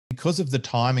because of the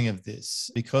timing of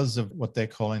this, because of what they're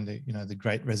calling the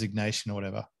great resignation or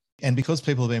whatever, and because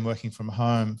people have been working from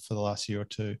home for the last year or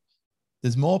two,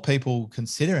 there's more people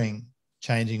considering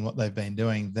changing what they've been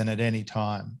doing than at any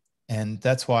time. And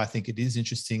that's why I think it is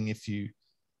interesting. If you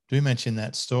do mention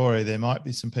that story, there might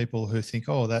be some people who think,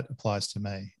 oh, that applies to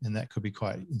me. And that could be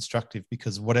quite instructive,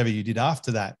 because whatever you did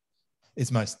after that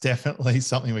is most definitely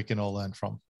something we can all learn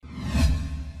from.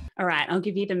 All right, I'll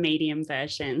give you the medium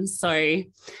version. So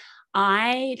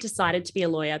I decided to be a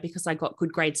lawyer because I got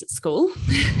good grades at school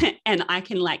and I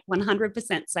can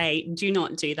 100% say, do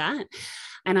not do that.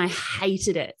 And I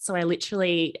hated it. So I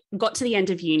literally got to the end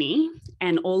of uni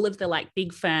and all of the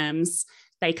big firms,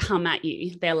 they come at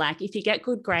you. They're like, if you get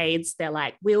good grades, they're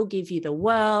like, we'll give you the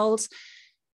world.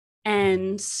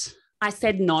 And I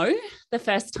said no the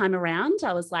first time around.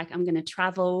 I was like, I'm going to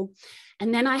travel.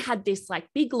 And then I had this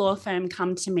big law firm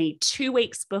come to me 2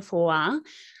 weeks before.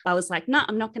 I was like, no,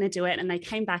 I'm not going to do it. And they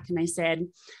came back and they said,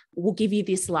 we'll give you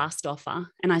this last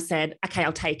offer. And I said, okay,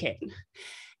 I'll take it.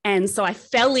 And so I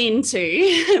fell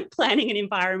into planning and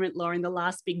environment law in the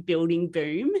last big building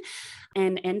boom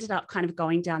and ended up kind of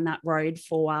going down that road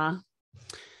for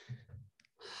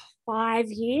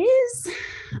 5 years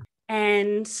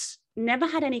and never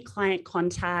had any client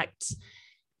contact,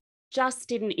 just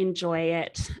didn't enjoy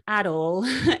it at all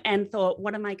and thought,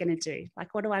 what am I going to do?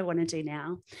 What do I want to do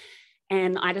now?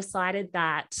 And I decided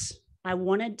that I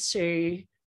wanted to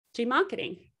do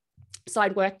marketing. So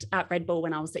I'd worked at Red Bull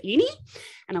when I was at uni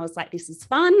and I was like, this is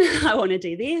fun. I want to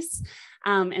do this.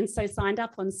 And so signed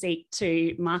up on Seek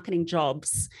to marketing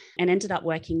jobs and ended up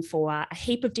working for a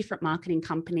heap of different marketing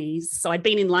companies. So I'd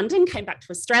been in London, came back to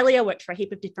Australia, worked for a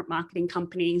heap of different marketing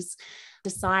companies,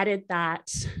 decided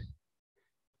that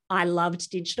I loved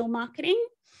digital marketing,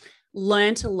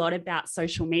 learned a lot about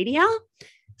social media,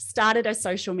 started a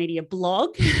social media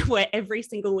blog where every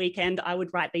single weekend I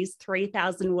would write these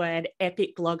 3,000-word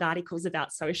epic blog articles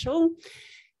about social,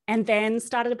 and then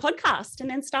started a podcast and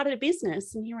then started a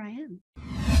business. And here I am.